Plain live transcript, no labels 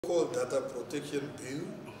The data protection bill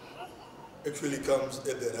actually comes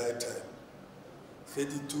at the right time.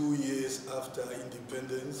 32 years after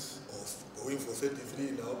independence, or going for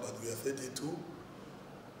 33 now, but we are 32.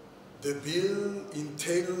 The bill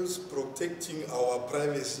entails protecting our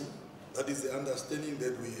privacy. That is the understanding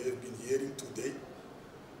that we have been hearing today.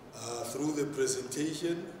 Through the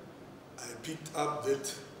presentation, I picked up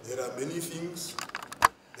that there are many things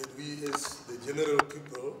that we as the general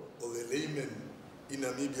people or the layman in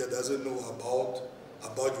Namibia doesn't know about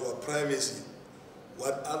your privacy.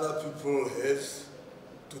 What other people have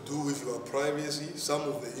to do with your privacy, some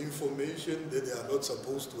of the information that they are not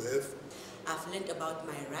supposed to have. I've learned about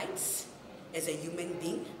my rights as a human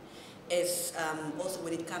being, as also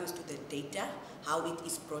when it comes to the data, how it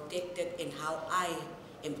is protected and how I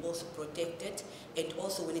am also protected, and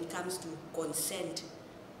also when it comes to consent,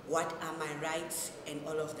 what are my rights and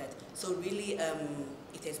all of that. So really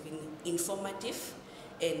it has been informative,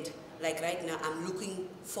 and like right now I'm looking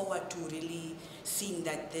forward to really seeing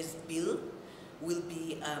that this bill will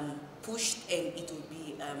be pushed, and it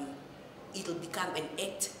will become an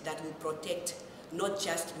act that will protect not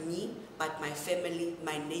just me, but my family,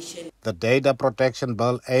 my nation. The Data Protection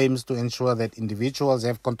Bill aims to ensure that individuals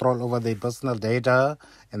have control over their personal data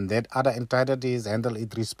and that other entities handle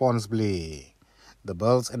it responsibly. The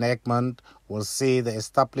bill's enactment will see the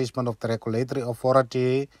establishment of the regulatory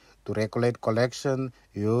authority to regulate collection,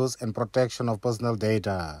 use and protection of personal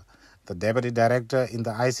data. The Deputy Director in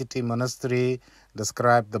the ICT Ministry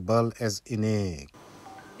described the bill as unique.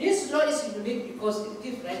 This law is unique because it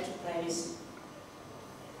gives right to privacy.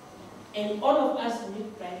 And all of us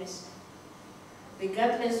need privacy,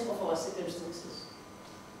 regardless of our circumstances.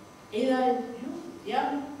 Either you,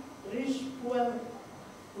 young, rich, poor,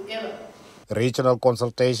 whoever. Regional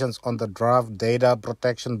consultations on the draft Data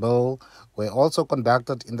Protection Bill were also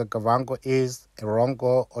conducted in the Kavango East,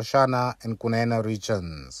 Erongo, Oshana and Kunene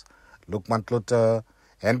regions. Lukman Klute,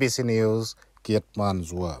 NBC News,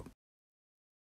 Keetmanshoop.